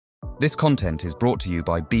This content is brought to you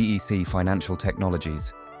by BEC Financial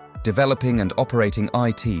Technologies, developing and operating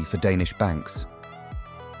IT for Danish banks.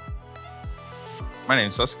 My name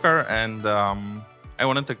is Oskar, and I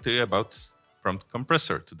want to talk to you about prompt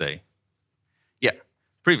compressor today. Yeah,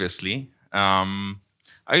 previously, I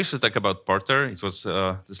used to talk about Porter. It was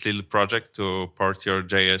this little project to port your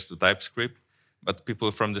JS to TypeScript. But people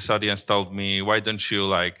from this audience told me, why don't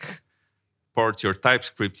you port your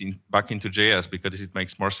TypeScript back into JS, because it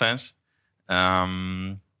makes more sense.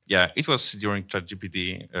 Yeah, it was during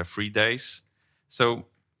ChatGPT 3 days. So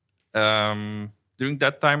during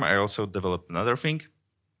that time, I also developed another thing.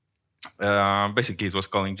 Basically, it was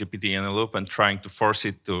calling GPT in a loop and trying to force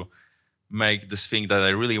it to make this thing that I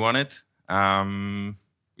really wanted. Yeah,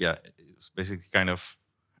 it was basically kind of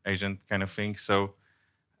agent kind of thing. So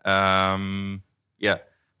yeah,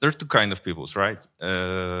 there are two kinds of people, right?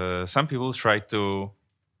 Some people try to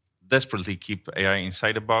desperately keep AI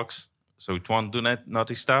inside the box, so it won't do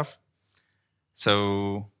naughty stuff.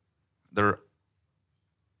 So there are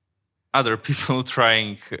other people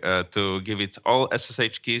trying to give it all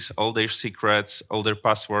SSH keys, all their secrets, all their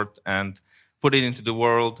password, and put it into the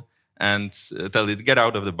world and tell it, get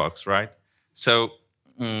out of the box, right? So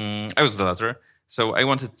I was the latter. So I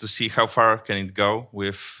wanted to see how far can it go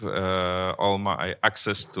with all my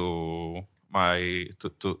access to my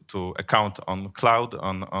to account on cloud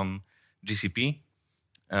on GCP.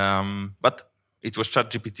 But it was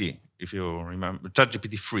ChatGPT, if you remember,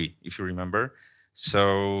 ChatGPT 3, if you remember.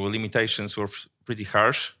 So limitations were pretty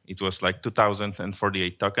harsh. It was like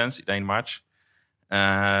 2,048 tokens. It ain't much.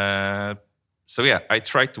 So yeah, I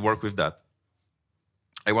tried to work with that.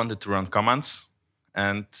 I wanted to run commands,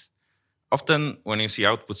 and often when you see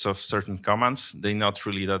outputs of certain commands, they're not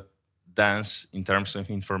really that dense in terms of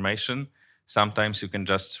information. Sometimes you can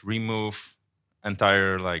just remove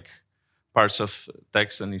entire parts of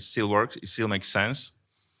text and it still works. It still makes sense.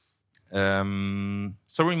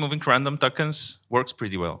 So removing random tokens works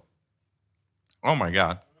pretty well. Oh my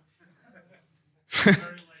God.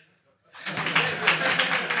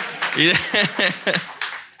 Yeah.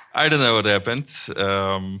 I don't know what happened.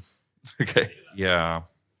 Okay, yeah.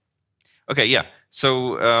 Okay, yeah.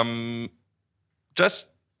 So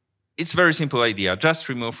it's very simple idea. Just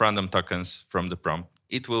remove random tokens from the prompt.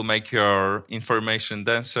 It will make your information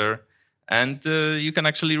denser, and you can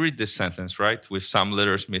actually read this sentence, right, with some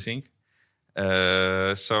letters missing.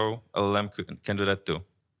 So LLM can do that too.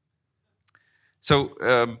 So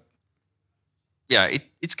yeah,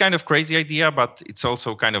 it's kind of crazy idea, but it's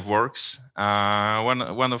also kind of works.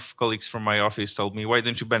 One of colleagues from my office told me, "Why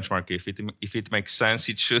don't you benchmark it? If it makes sense,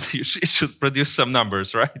 it should produce some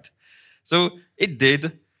numbers, right?" So it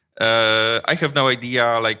did. I have no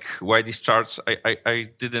idea why these charts. I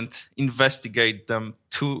didn't investigate them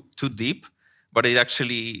too deep, but it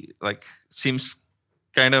actually seems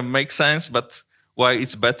kind of makes sense. But why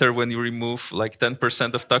it's better when you remove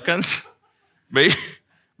 10% of tokens?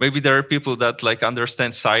 Maybe there are people that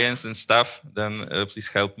understand science and stuff. Then please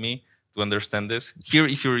help me to understand this. Here,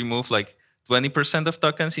 if you remove 20% of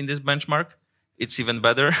tokens in this benchmark, it's even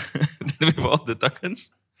better than with all the tokens.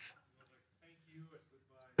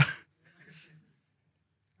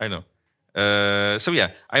 I know. So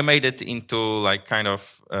yeah, I made it into kind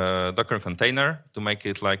of Docker container to make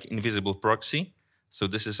it invisible proxy. So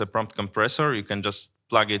this is a prompt compressor. You can just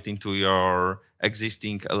plug it into your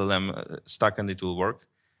existing LLM stack and it will work.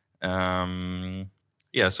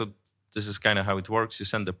 Yeah, so this is kind of how it works. You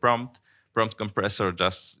send the prompt compressor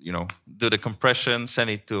just do the compression, send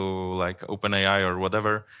it to OpenAI or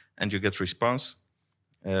whatever, and you get response.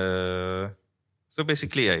 So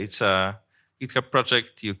basically, yeah, it's a GitHub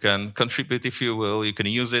project. You can contribute if you will. You can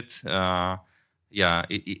use it. Yeah,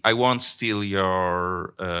 I won't steal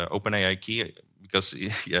your OpenAI key because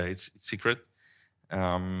yeah, it's secret.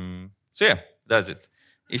 So yeah, that's it.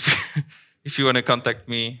 If you want to contact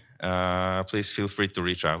me, please feel free to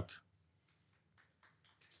reach out.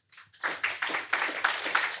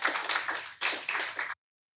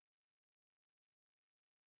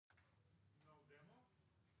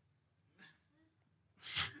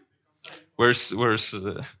 Where's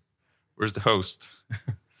the host?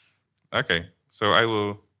 Okay, so I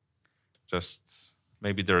will just,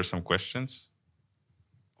 maybe there are some questions.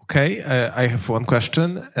 Okay, I have one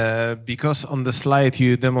question. Because on the slide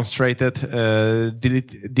you demonstrated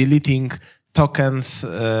deleting tokens,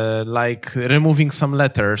 removing some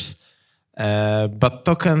letters, but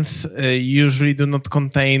tokens usually do not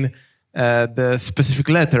contain the specific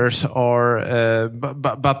letters, or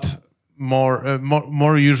but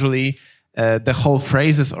more usually the whole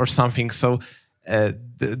phrases or something. So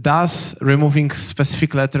does removing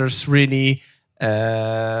specific letters really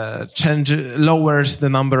lowers the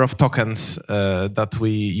number of tokens that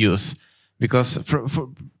we use. Because,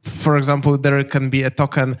 for example, there can be a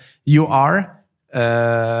token UR,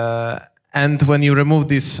 and when you remove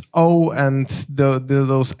this O and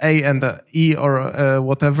those A and the E or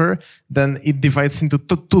whatever, then it divides into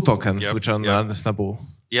two tokens, which are understandable.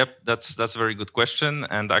 Yep, that's a very good question,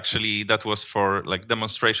 and actually that was for like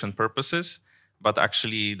demonstration purposes. But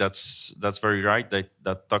actually, that's very right.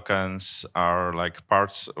 That tokens are like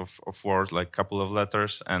parts of words, like a couple of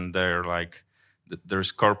letters, and they're like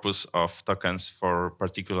there's corpus of tokens for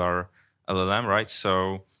particular LLM, right?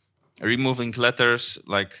 So removing letters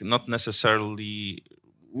like wouldn't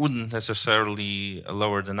necessarily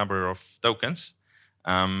lower the number of tokens.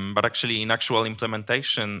 But actually, in actual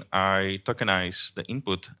implementation, I tokenize the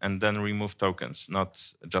input and then remove tokens,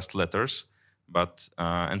 not just letters, but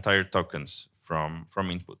entire tokens from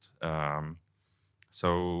input.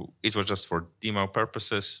 So it was just for demo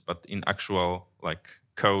purposes, but in actual like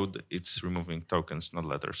code, it's removing tokens, not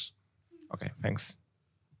letters. Okay, thanks.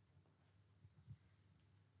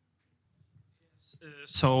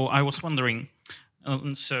 So I was wondering,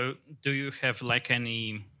 so do you have like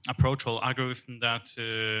any approach or algorithm that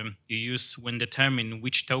you use when determining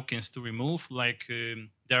which tokens to remove? Like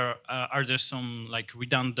are there some like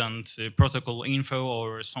redundant protocol info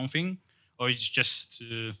or something, or it's just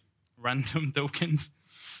random tokens?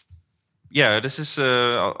 Yeah, this is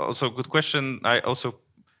also a good question. I also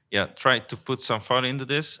tried to put some thought into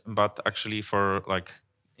this, but actually for like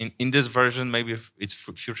in this version, maybe it's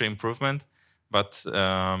future improvement. But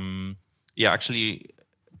actually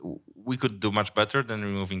we could do much better than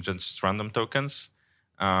removing just random tokens.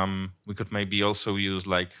 We could maybe also use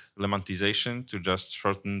like lemmatization to just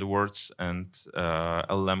shorten the words, and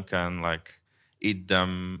LLM can like eat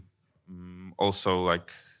them also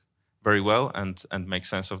like very well and make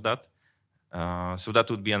sense of that. So that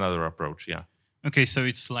would be another approach, yeah. Okay, so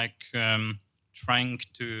it's like trying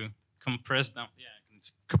to compress them. Yeah,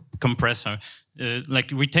 it's compressor,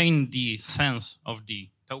 like retain the sense of the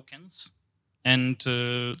tokens, and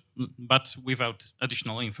but without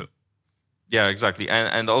additional info. Yeah, exactly.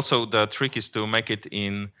 And also the trick is to make it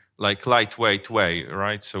in like lightweight way,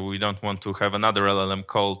 right? So we don't want to have another LLM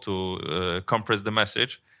call to compress the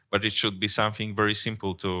message, but it should be something very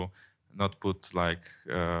simple to not put like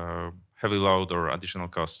heavy load or additional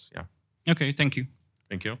costs. Yeah. Okay, thank you.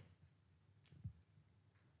 Thank you.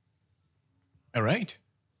 All right.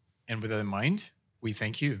 And with that in mind, we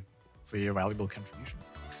thank you for your valuable contribution.